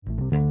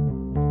Hey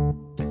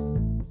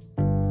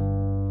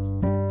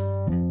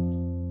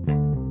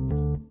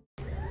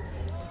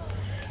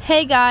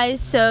guys,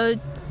 so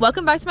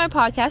welcome back to my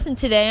podcast, and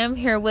today I'm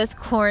here with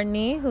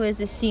Courtney, who is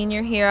a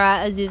senior here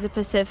at Azusa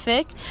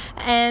Pacific.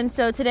 And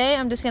so today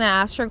I'm just going to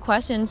ask her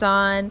questions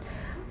on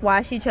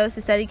why she chose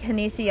to study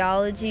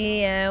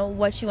kinesiology and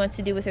what she wants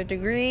to do with her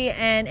degree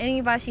and any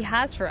advice she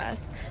has for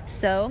us.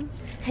 So,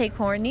 hey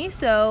Courtney,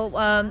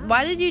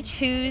 why did you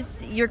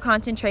choose your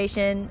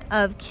concentration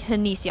of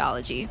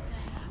kinesiology?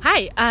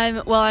 Hi.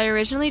 Well, I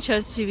originally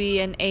chose to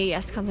be an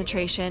AES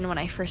concentration when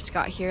I first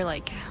got here,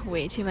 like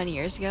way too many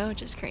years ago,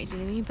 which is crazy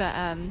to me. But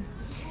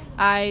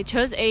I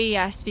chose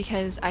AES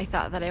because I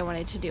thought that I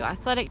wanted to do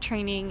athletic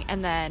training,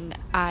 and then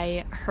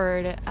I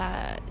heard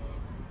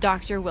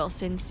Dr.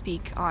 Wilson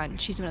speak on,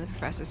 she's one of the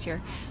professors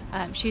here.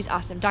 She's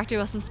awesome. Dr.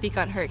 Wilson speak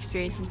on her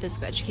experience in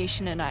physical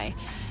education, and I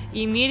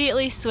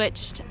immediately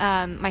switched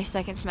my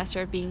second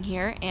semester of being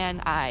here,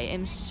 and I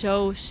am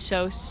so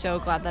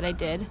glad that I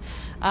did.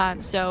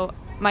 So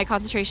my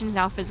concentration is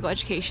now physical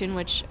education,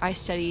 which I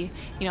study,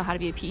 how to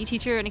be a PE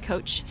teacher and a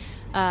coach,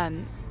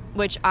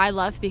 which I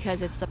love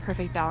because it's the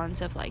perfect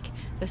balance of like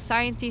the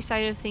sciencey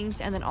side of things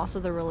and then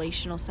also the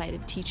relational side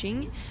of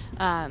teaching.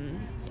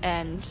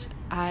 And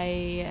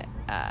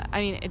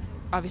it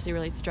obviously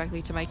relates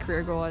directly to my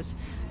career goal as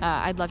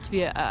I'd love to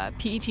be a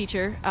PE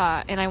teacher,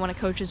 and I want to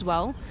coach as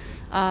well.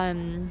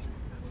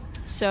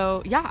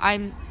 So yeah,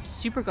 I'm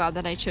super glad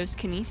that I chose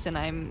kines, and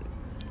I'm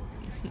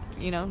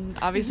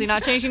obviously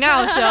not changing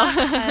now, so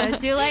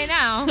it's too late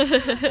now.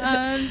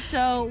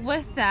 So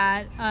with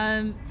that,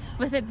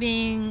 with it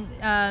being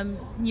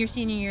your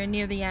senior year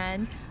near the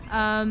end,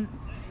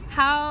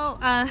 how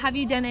have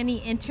you done any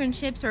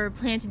internships or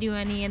plan to do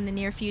any in the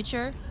near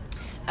future?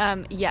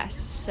 Yes,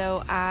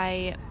 so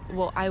I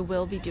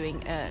will be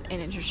doing an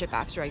internship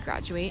after I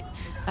graduate.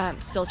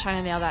 Still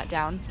trying to nail that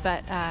down,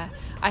 but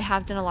I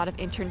have done a lot of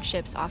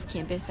internships off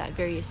campus at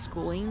various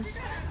schools,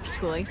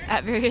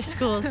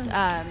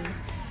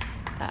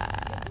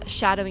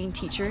 shadowing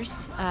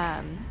teachers,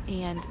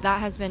 and that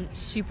has been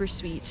super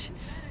sweet.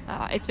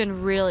 It's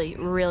been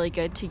really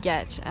good to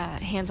get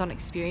hands-on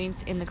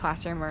experience in the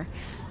classroom or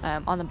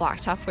on the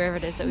blacktop, wherever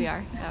it is that we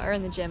are, or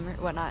in the gym or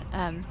whatnot.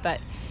 But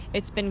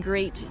it's been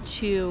great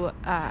to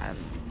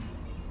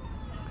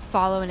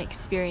follow an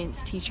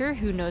experienced teacher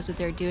who knows what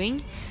they're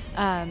doing,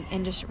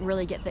 and just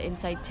really get the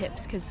inside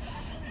tips, because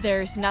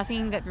there's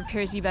nothing that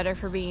prepares you better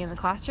for being in the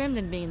classroom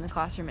than being in the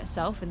classroom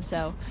itself. And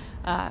so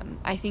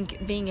I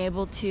think being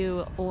able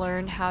to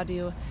learn how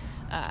to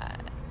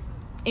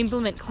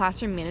implement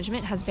classroom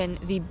management has been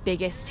the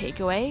biggest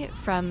takeaway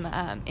from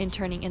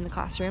interning in the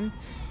classroom.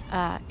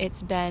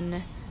 It's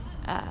been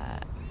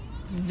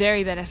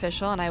very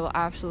beneficial, and I will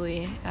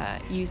absolutely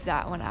use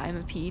that when I'm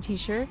a PE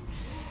teacher.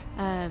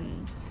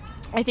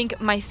 I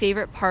think my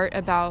favorite part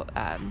about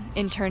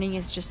interning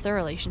is just the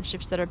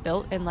relationships that are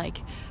built, and like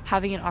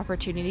having an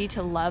opportunity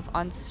to love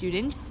on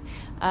students,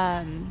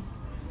 and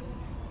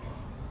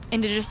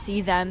to just see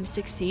them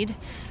succeed,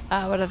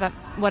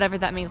 whatever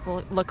that may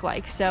look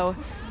like. So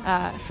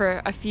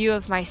for a few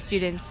of my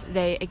students,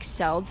 they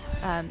excelled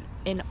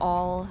in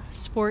all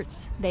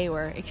sports. They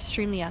were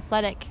extremely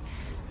athletic.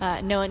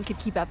 No one could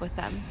keep up with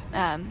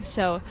them.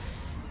 So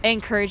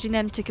encouraging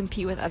them to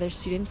compete with other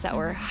students that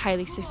were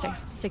highly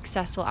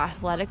successful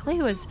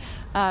athletically was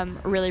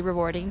really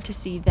rewarding to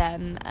see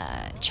them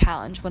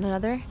challenge one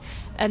another.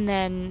 And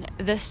then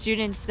the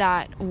students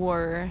that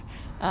were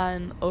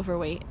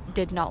overweight,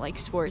 did not like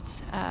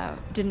sports,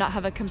 did not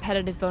have a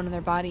competitive bone in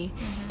their body.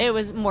 Mm-hmm. It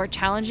was more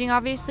challenging,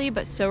 obviously,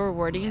 but so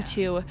rewarding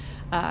to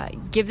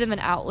give them an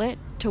outlet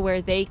to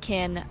where they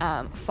can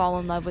fall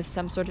in love with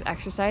some sort of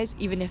exercise,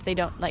 even if they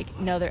don't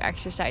know they're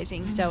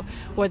exercising. Mm-hmm. So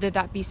whether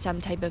that be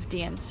some type of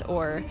dance,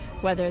 or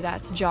whether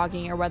that's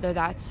jogging, or whether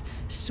that's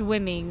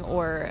swimming,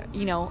 or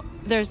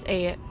there's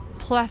a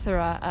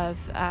plethora of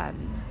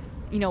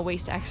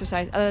ways to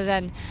exercise other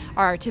than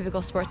our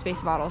typical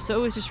sports-based model. So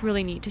it was just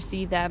really neat to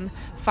see them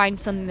find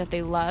something that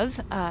they love,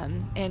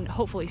 and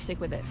hopefully stick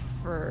with it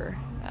for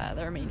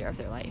the remainder of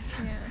their life.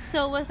 Yeah.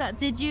 So with that,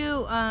 did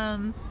you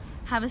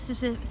have a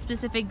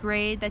specific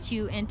grade that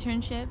you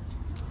internship?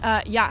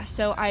 Yeah,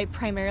 so I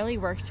primarily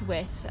worked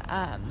with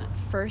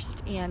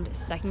first and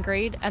second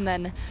grade, and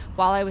then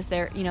while I was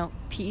there,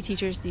 PE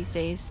teachers these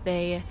days,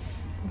 they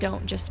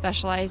don't just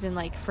specialize in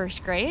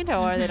first grade, or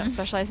mm-hmm. they don't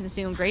specialize in a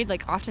single grade.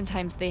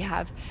 Oftentimes they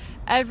have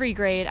every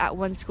grade at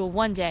one school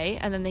one day,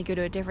 and then they go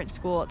to a different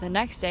school the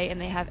next day, and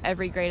they have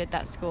every grade at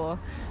that school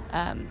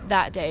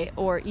that day.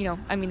 Or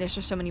there's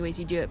just so many ways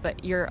you do it,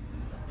 but you're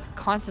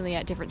constantly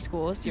at different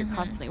schools. You're mm-hmm.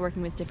 constantly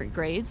working with different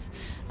grades,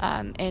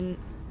 and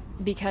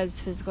because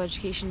physical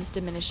education is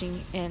diminishing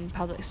in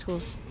public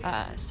schools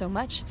so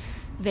much,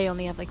 they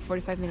only have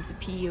 45 minutes of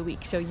PE a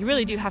week. So you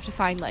really do have to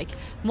find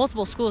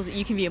multiple schools that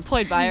you can be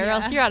employed by, or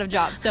else you're out of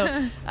jobs.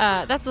 So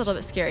that's a little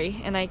bit scary.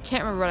 And I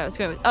can't remember what I was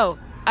going with.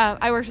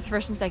 I worked with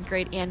first and second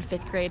grade and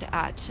fifth grade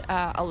at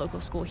a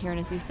local school here in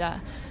Azusa.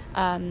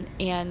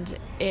 And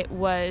it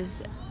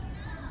was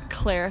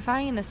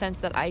clarifying in the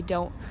sense that I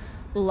don't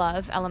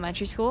love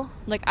elementary school.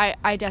 Like,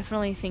 I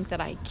definitely think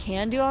that I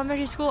can do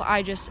elementary school.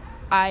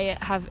 I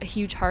have a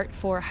huge heart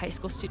for high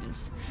school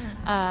students,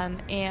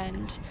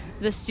 and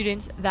the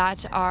students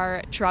that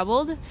are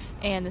troubled,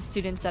 and the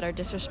students that are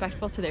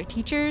disrespectful to their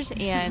teachers,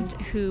 and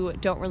who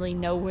don't really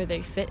know where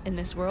they fit in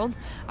this world.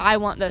 I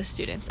want those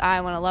students.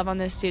 I want to love on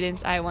those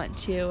students. I want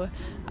to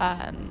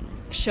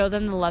show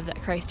them the love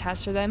that Christ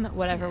has for them,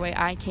 whatever way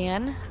I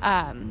can.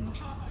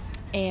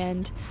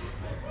 And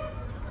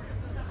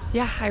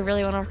yeah, I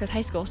really want to work with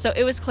high school. So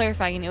it was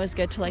clarifying, and it was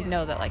good to like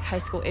know that like high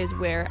school is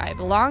where I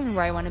belong and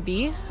where I want to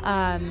be.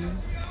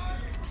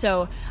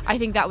 So I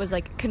think that was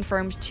like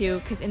confirmed too,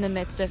 because in the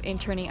midst of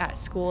interning at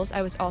schools,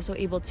 I was also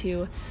able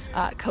to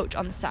coach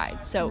on the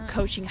side. So nice.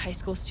 Coaching high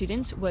school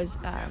students was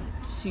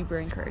super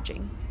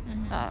encouraging.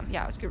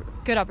 Yeah, it was a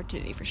good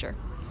opportunity for sure.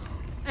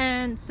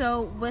 And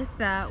so with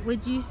that,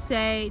 would you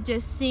say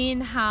just seeing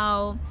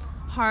how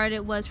hard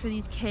it was for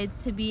these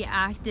kids to be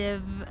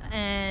active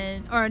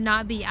or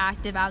not be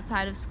active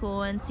outside of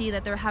school, and see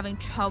that they're having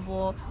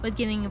trouble with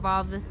getting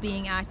involved with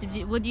being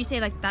active, would you say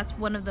like that's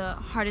one of the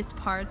hardest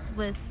parts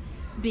with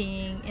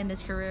being in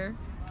this career?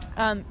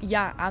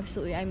 Yeah,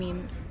 absolutely. I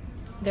mean,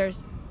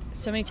 there's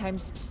so many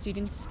times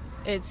students,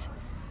 it's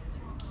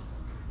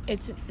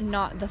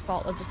not the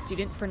fault of the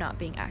student for not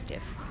being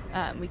active.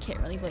 We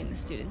can't really blame the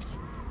students,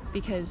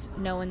 because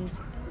no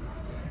one's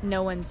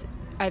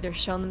either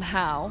shown them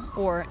how,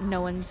 or no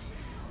one's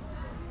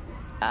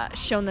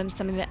shown them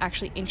something that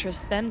actually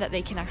interests them that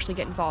they can actually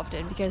get involved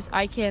in. Because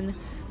I can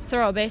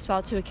throw a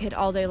baseball to a kid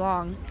all day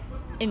long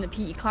in the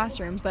PE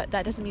classroom, but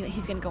that doesn't mean that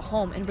he's going to go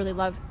home and really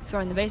love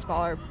throwing the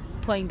baseball or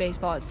playing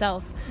baseball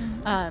itself.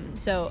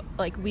 So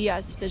like, we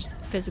as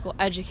physical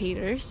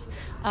educators,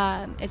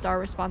 it's our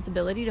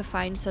responsibility to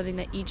find something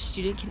that each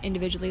student can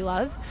individually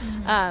love.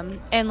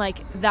 And like,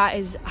 that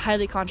is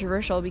highly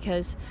controversial,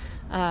 because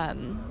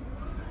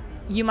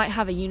you might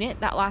have a unit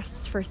that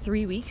lasts for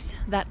 3 weeks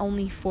that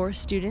only 4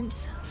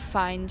 students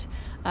find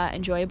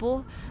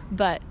enjoyable,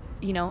 but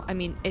you know, I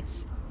mean,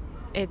 it's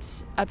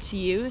up to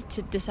you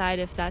to decide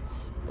if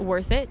that's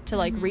worth it to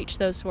like reach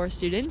those 4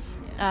 students.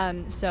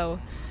 So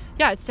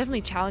yeah, it's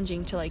definitely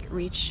challenging to like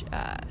reach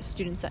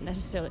students that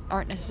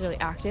aren't necessarily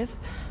active,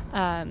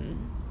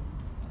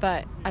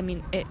 but I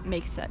mean, it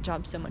makes that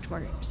job so much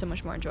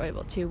more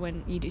enjoyable too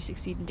when you do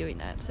succeed in doing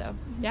that. So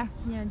yeah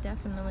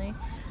definitely.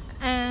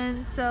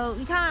 And so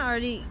you kind of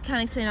already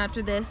explained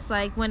after this,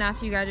 like when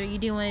after you graduate you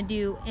do want to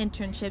do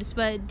internships,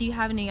 but do you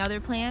have any other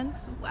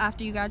plans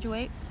after you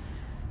graduate?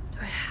 Do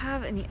I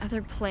have any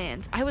other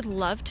plans? I would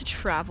love to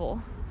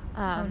travel.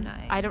 Nice.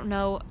 I don't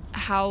know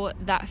how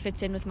that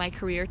fits in with my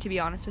career, to be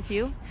honest with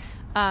you,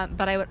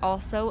 but I would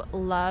also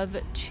love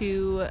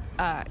to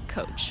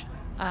coach.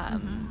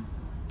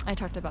 I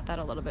talked about that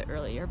a little bit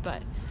earlier,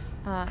 but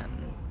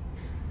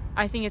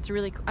I think it's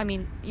really, I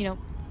mean, you know,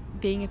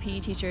 being a PE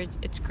teacher,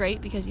 it's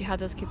great because you have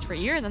those kids for a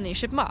year and then you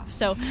ship them off.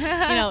 So, you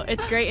know,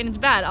 it's great and it's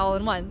bad all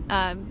in one.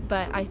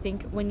 But I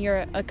think when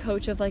you're a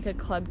coach of like a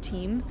club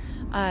team,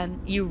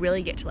 you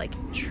really get to like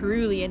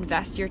truly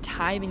invest your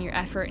time and your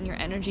effort and your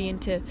energy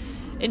into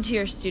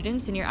your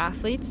students and your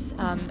athletes,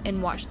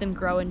 and watch them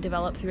grow and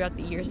develop throughout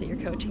the years that you're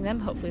coaching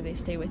them. Hopefully they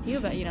stay with you,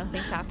 but you know,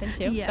 things happen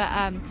too.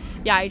 But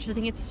yeah, I just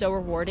think it's so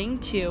rewarding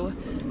to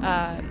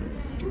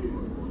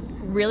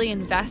really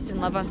invest and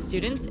love on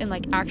students and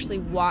like actually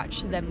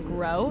watch them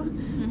grow,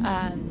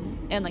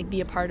 and like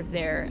be a part of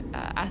their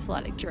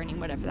athletic journey,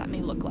 whatever that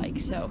may look like.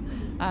 So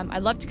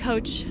I'd love to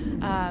coach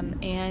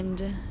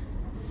and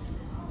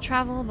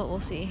travel, but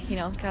we'll see. You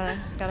know, gotta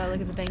look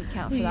at the bank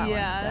account for that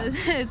one.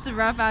 So. It's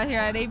rough out here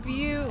at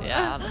APU.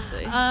 Yeah,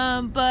 honestly.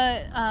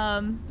 But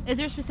is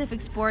there a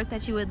specific sport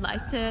that you would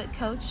like to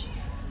coach?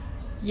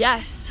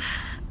 Yes.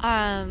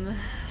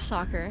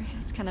 Soccer.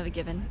 It's kind of a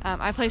given.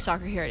 I play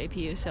soccer here at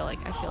APU, so like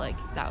I feel like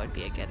that would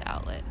be a good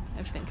outlet.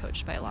 I've been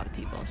coached by a lot of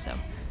people, so,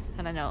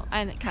 and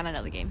I kind of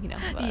know the game, you know.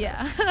 But,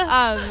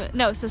 yeah.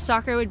 No, so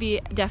soccer would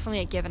be definitely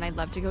a given. I'd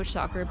love to coach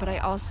soccer, but I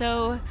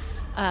also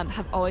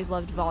have always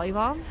loved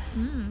volleyball.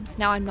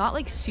 Now I'm not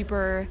like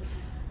super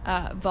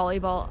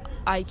volleyball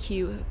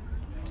IQ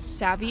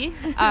savvy,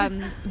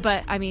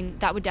 but I mean,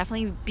 that would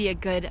definitely be a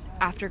good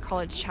after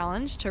college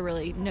challenge to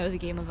really know the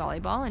game of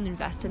volleyball and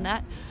invest in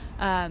that.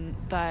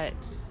 But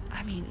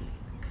I mean,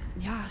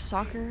 yeah,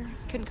 soccer,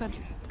 couldn't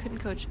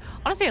coach.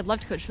 Honestly, I'd love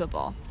to coach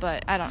football,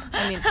 but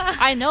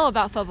I know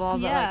about football,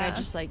 but like I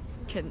just like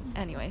couldn't.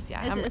 Anyways,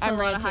 yeah, I'm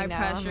ranting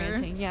now. I'm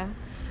ranting, yeah.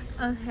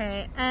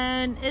 Okay,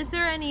 and is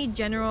there any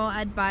general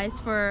advice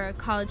for a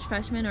college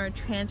freshman or a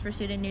transfer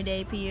student new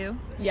to APU?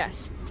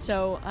 Yes.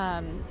 So,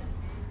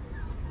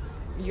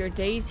 your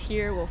days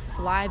here will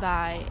fly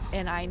by,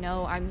 and I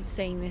know I'm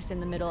saying this in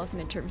the middle of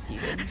midterm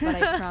season, but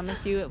I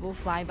promise you it will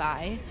fly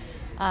by.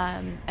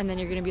 And then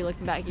you're going to be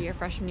looking back at your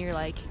freshman year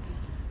like,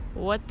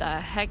 what the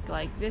heck,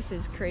 like, this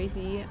is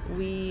crazy.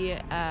 We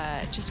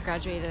just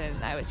graduated,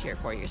 and I was here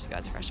 4 years ago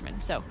as a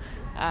freshman. So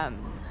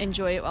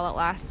enjoy it while it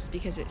lasts,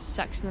 because it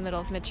sucks in the middle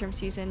of midterm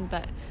season,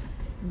 but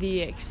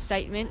the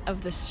excitement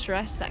of the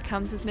stress that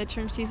comes with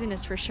midterm season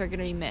is for sure going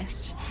to be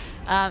missed.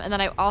 And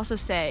then I also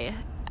say,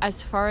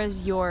 as far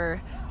as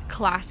your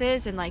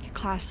classes and like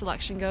class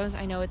selection goes,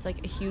 I know it's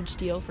like a huge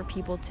deal for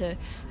people to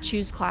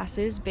choose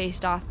classes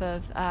based off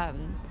of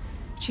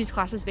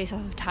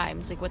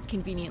times, like what's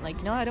convenient.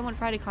 Like, no, I don't want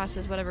Friday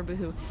classes, whatever,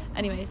 boohoo.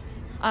 Anyways,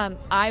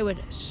 I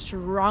would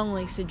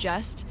strongly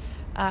suggest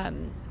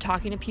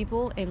talking to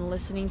people and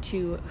listening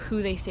to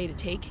who they say to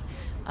take,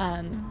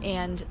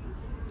 and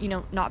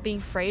not being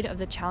afraid of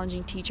the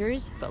challenging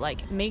teachers, but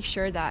like make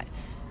sure that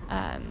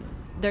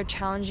they're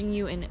challenging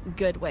you in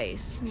good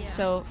ways. Yeah.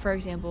 So for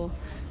example,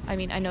 I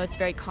know it's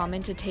very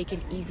common to take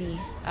an easy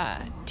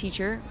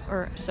teacher,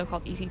 or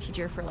so-called easy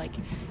teacher, for like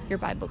your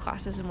Bible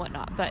classes and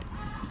whatnot, but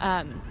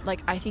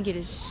like I think it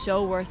is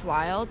so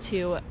worthwhile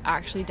to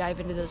actually dive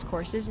into those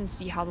courses and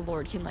see how the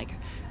Lord can like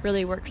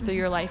really work through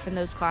your life in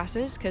those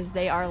classes, because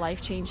they are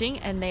life-changing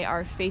and they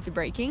are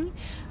faith-breaking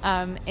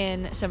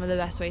in some of the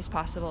best ways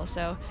possible.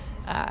 So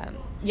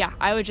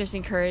I would just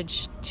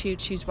encourage to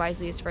choose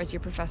wisely as far as your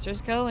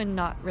professors go, and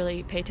not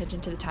really pay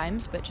attention to the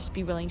times, but just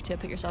be willing to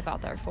put yourself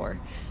out there for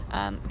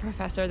a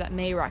professor that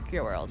may rock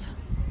your world.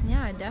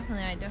 Yeah, I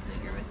definitely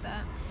agree with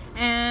that.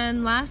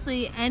 And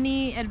lastly,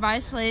 any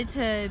advice related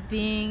to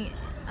being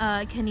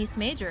a kines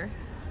major?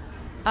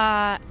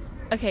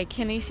 Okay,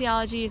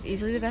 kinesiology is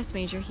easily the best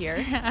major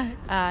here.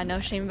 No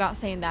shame about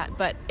saying that,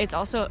 but it's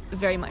also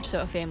very much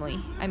so a family.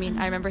 I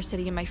remember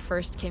sitting in my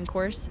first kin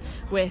course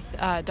with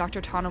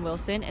Dr. Tana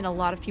Wilson and a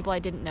lot of people I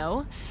didn't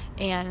know,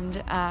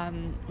 and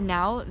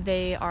now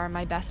they are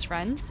my best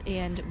friends,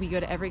 and we go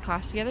to every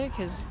class together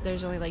because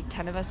there's only like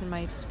 10 of us in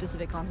my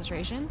specific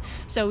concentration,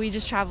 so we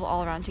just travel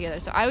all around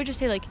together. So I would just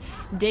say, like,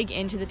 dig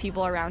into the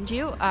people around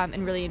you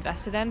and really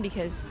invest in them,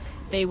 because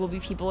they will be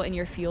people in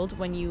your field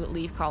when you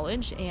leave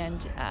college,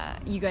 and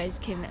you guys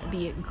can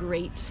be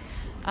great,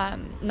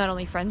 not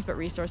only friends, but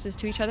resources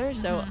to each other.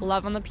 So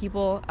love on the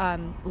people,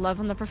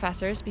 love on the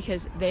professors,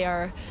 because they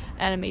are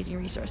an amazing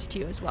resource to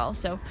you as well.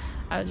 So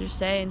I would just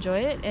say enjoy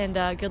it, and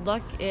good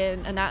luck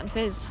in a Nat and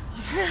Phys.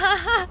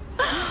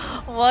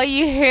 Well,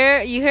 you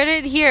heard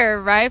it here,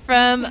 right,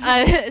 from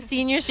a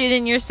senior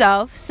student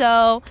yourself.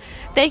 So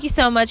thank you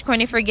so much,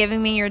 Courtney, for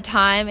giving me your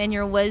time and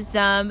your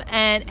wisdom.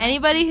 And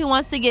anybody who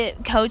wants to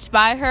get coached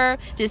by her,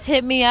 just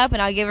hit me up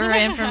and I'll give her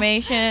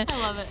information.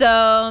 I love it.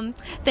 So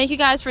thank you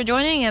guys for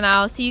joining, and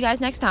I'll see you guys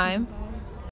next time.